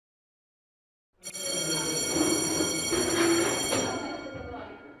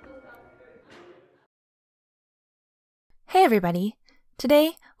Hey everybody!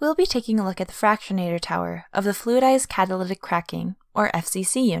 Today, we'll be taking a look at the Fractionator Tower of the Fluidized Catalytic Cracking, or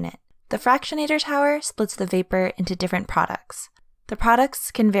FCC unit. The Fractionator Tower splits the vapor into different products. The products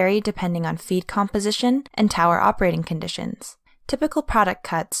can vary depending on feed composition and tower operating conditions. Typical product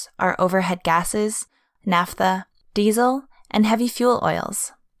cuts are overhead gases, naphtha, diesel, and heavy fuel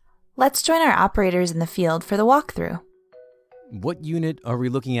oils. Let's join our operators in the field for the walkthrough. What unit are we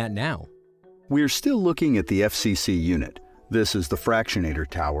looking at now? We're still looking at the FCC unit. This is the Fractionator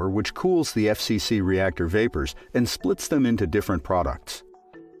Tower, which cools the FCC reactor vapors and splits them into different products.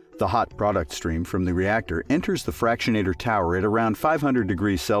 The hot product stream from the reactor enters the Fractionator Tower at around 500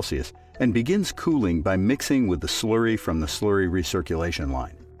 degrees Celsius and begins cooling by mixing with the slurry from the slurry recirculation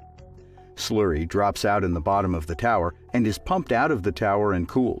line. Slurry drops out in the bottom of the tower and is pumped out of the tower and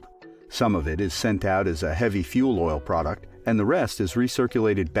cooled. Some of it is sent out as a heavy fuel oil product, and the rest is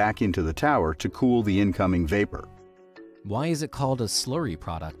recirculated back into the tower to cool the incoming vapor. Why is it called a slurry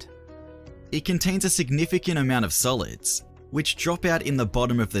product? It contains a significant amount of solids, which drop out in the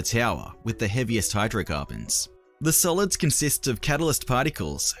bottom of the tower with the heaviest hydrocarbons. The solids consist of catalyst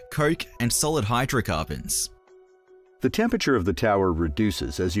particles, coke, and solid hydrocarbons. The temperature of the tower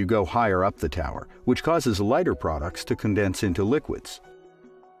reduces as you go higher up the tower, which causes lighter products to condense into liquids.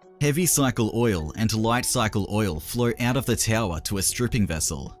 Heavy cycle oil and light cycle oil flow out of the tower to a stripping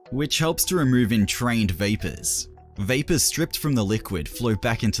vessel, which helps to remove entrained vapors. Vapors stripped from the liquid flow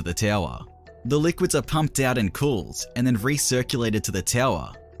back into the tower. The liquids are pumped out and cooled, and then recirculated to the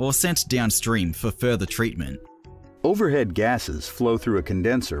tower, or sent downstream for further treatment. Overhead gases flow through a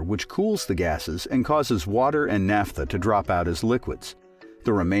condenser which cools the gases and causes water and naphtha to drop out as liquids.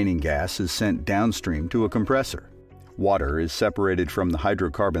 The remaining gas is sent downstream to a compressor. Water is separated from the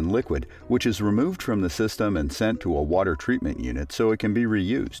hydrocarbon liquid, which is removed from the system and sent to a water treatment unit so it can be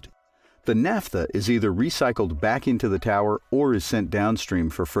reused. The naphtha is either recycled back into the tower or is sent downstream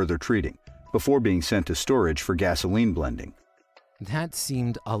for further treating, before being sent to storage for gasoline blending. That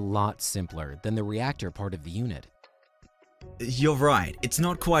seemed a lot simpler than the reactor part of the unit. You're right, it's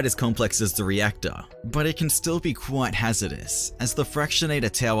not quite as complex as the reactor, but it can still be quite hazardous, as the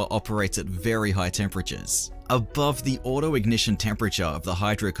Fractionator Tower operates at very high temperatures, above the auto-ignition temperature of the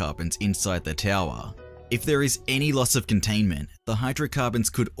hydrocarbons inside the tower. If there is any loss of containment, the hydrocarbons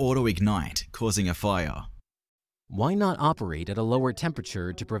could auto-ignite, causing a fire. Why not operate at a lower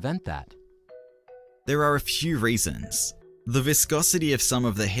temperature to prevent that? There are a few reasons. The viscosity of some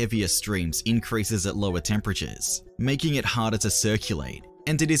of the heavier streams increases at lower temperatures, making it harder to circulate,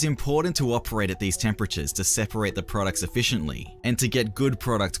 and it is important to operate at these temperatures to separate the products efficiently and to get good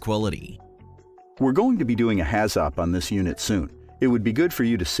product quality. We're going to be doing a HAZOP on this unit soon. It would be good for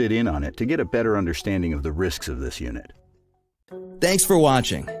you to sit in on it to get a better understanding of the risks of this unit. Thanks for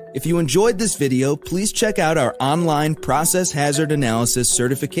watching. If you enjoyed this video, please check out our online Process Hazard Analysis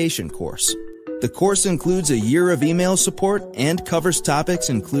certification course. The course includes a year of email support and covers topics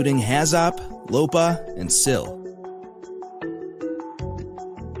including HAZOP, LOPA, and SIL.